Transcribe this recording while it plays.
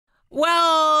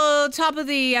Well, top of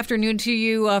the afternoon to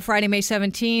you, Friday, May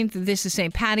 17th. This is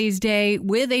St. Paddy's Day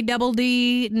with a double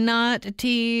D, not a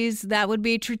T's. That would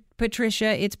be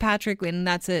Patricia. It's Patrick, and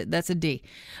that's a D.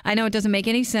 I know it doesn't make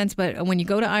any sense, but when you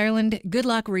go to Ireland, good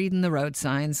luck reading the road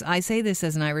signs. I say this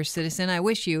as an Irish citizen. I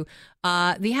wish you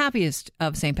the happiest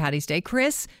of St. Paddy's Day.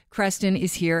 Chris Creston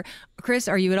is here. Chris,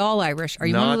 are you at all Irish? Are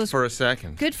you Not one of those? for a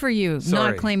second. Good for you,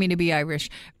 Sorry. not claiming to be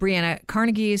Irish. Brianna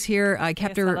Carnegie is here. I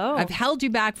kept her. hello. I've held you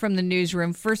back from the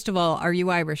newsroom. First of all, are you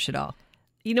Irish at all?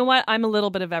 You know what? I'm a little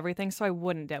bit of everything, so I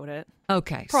wouldn't doubt it.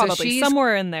 Okay. Probably So she's,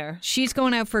 somewhere in there. she's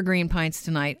going out for green pints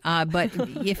tonight. But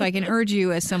if I can urge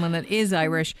you as someone that is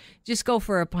Irish, just go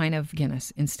for a pint of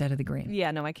Guinness instead of the green.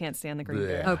 Yeah, no, I can't stand the green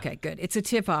beer. Okay, good. It's a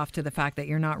tip off to the fact that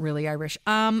you're not really Irish.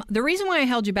 The reason why I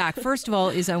held you back, first of all,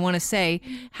 is I want to say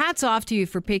hats off to you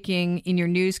for picking in your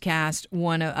newscast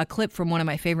a clip from one of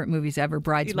my favorite movies ever,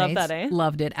 Bridesmaids. You loved that, eh?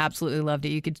 Loved it. Absolutely loved it.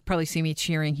 You could probably see me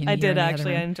cheering. I did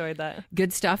actually. I enjoyed that.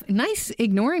 Good stuff. Nice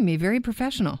ignoring me. Very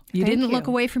professional. You Thank didn't you. look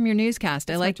away from your newscast.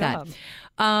 I like my that. job.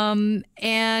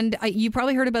 And you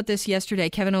probably heard about this yesterday.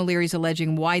 Kevin O'Leary's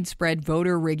alleging widespread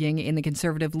voter rigging in the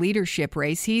Conservative leadership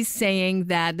race. He's saying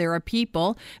that there are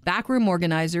people, backroom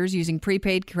organizers, using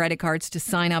prepaid credit cards to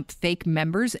sign up fake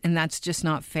members, and that's just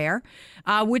not fair.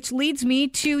 Which leads me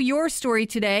to your story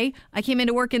today. I came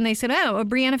into work and they said, oh,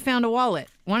 Brianna found a wallet.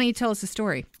 Why don't you tell us the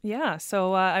story? Yeah,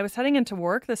 so I was heading into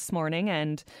work this morning,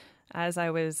 and as I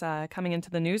was coming into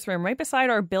the newsroom, right beside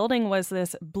our building was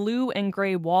this blue and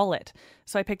gray wallet.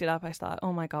 So I picked it up. I thought,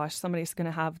 oh my gosh, somebody's going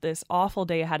to have this awful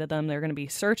day ahead of them. They're going to be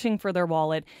searching for their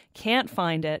wallet, can't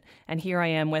find it, and here I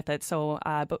am with it. So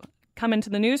come into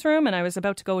the newsroom, and I was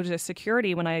about to go to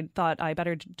security when I thought I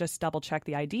better just double check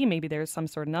the ID. Maybe there's some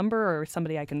sort of number or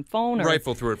somebody I can phone. Or...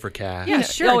 Rifle through it for cash. Yeah,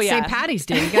 sure. Oh, It's yeah. St. Paddy's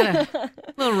Day. You got a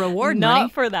little reward Not money.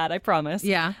 for that, I promise.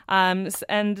 Yeah. And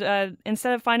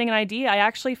instead of finding an ID, I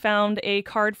actually found a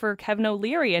card for Kevin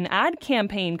O'Leary, an ad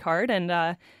campaign card,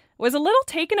 and was a little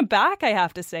taken aback, I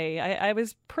have to say. I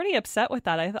was pretty upset with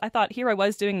that. I thought here I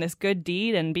was doing this good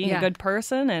deed and being Yeah. a good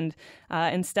person, and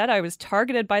instead I was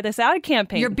targeted by this ad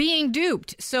campaign. You're being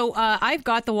duped. So I've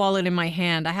got the wallet in my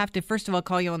hand. I have to, first of all,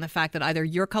 call you on the fact that either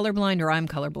you're colorblind or I'm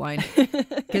colorblind.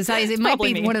 Because it might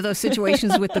probably be me. one of those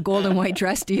situations with the gold and white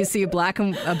dress. Do you see a blue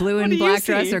and do you black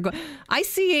dress? see? Or I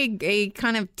see a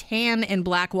kind of tan and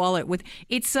black wallet with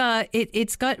it's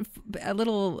got a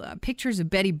little pictures of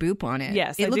Betty Boop on it.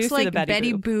 Yes, it I do looks see like the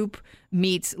Betty Boop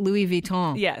meets Louis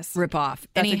Vuitton. Yes. ripoff.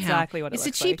 That's Anyhow, exactly what it it's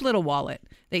looks a cheap like. little wallet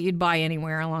that you'd buy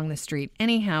anywhere along the street.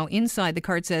 Anyhow, inside the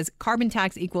card says carbon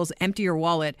tax equals emptier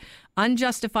wallet.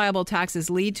 Unjustifiable taxes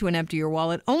lead to an emptier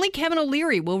wallet. Only Kevin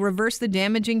O'Leary will reverse the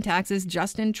damaging taxes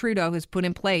Justin Trudeau has put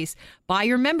in place. Buy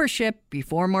your membership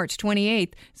before March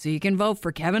 28th so you can vote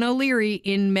for Kevin O'Leary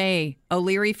in May.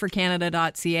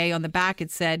 O'LearyForCanada.ca. On the back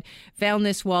it said, found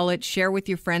this wallet, share with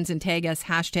your friends and tag us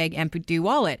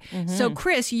 #EmptyWallet. So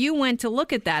Chris, you went to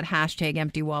look at that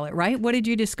 #empty wallet, right? What did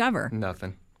you discover?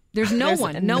 Nothing. There's no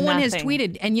one. No one has nothing.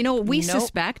 tweeted. And you know what we Nope.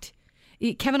 suspect?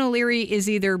 Kevin O'Leary is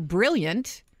either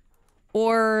brilliant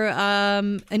or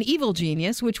an evil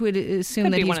genius, which would assume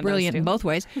Could that be one he's of those brilliant in two. both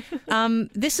ways.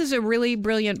 This is a really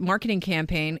brilliant marketing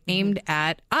campaign aimed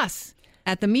at us,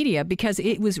 at the media, because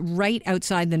it was right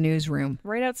outside the newsroom.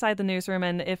 Right outside the newsroom,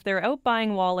 and if they're out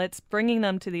buying wallets, bringing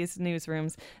them to these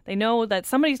newsrooms, they know that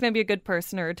somebody's going to be a good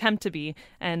person or attempt to be,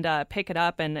 and pick it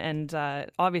up and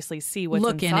obviously see what's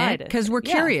Look in inside it, because we're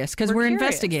Yeah, curious, because we're curious.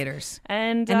 investigators.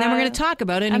 And then we're going to talk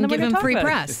about it and then we're give gonna him talk free about it.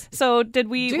 press. So were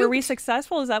we Duped.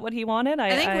 successful? Is that what he wanted?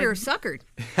 I think we were suckered.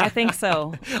 I think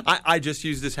so. I just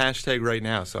used this hashtag right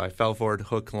now, so I fell for it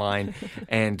hook, line,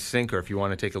 and sinker. If you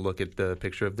want to take a look at the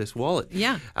picture of this wallet.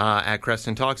 Yeah. At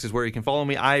Creston Talks is where you can follow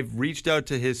me. I've reached out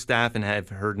to his staff and have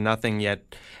heard nothing yet.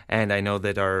 And I know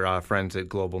that our friends at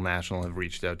Global National have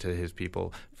reached out to his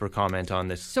people for comment on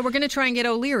this. So we're going to try and get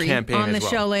O'Leary Campaign on the as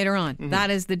well. show later on. That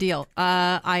is the deal.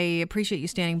 I appreciate you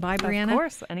standing by, Brianna. Of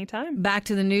course, anytime. Back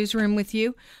to the newsroom with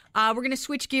you. We're going to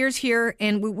switch gears here,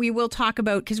 and we will talk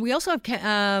about, because we also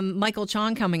have Michael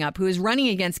Chong coming up, who is running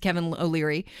against Kevin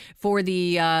O'Leary for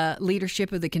the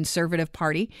leadership of the Conservative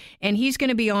Party. And he's going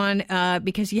to be on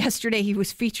because yesterday he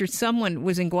was featured. Someone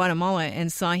was in Guatemala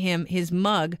and saw his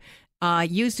mug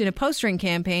used in a postering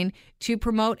campaign to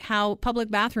promote how public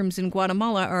bathrooms in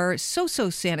Guatemala are so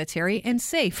sanitary and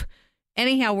safe.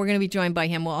 Anyhow, we're going to be joined by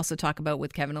him. We'll also talk about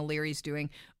what Kevin O'Leary's doing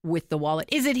with the wallet.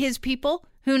 Is it his people?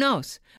 Who knows?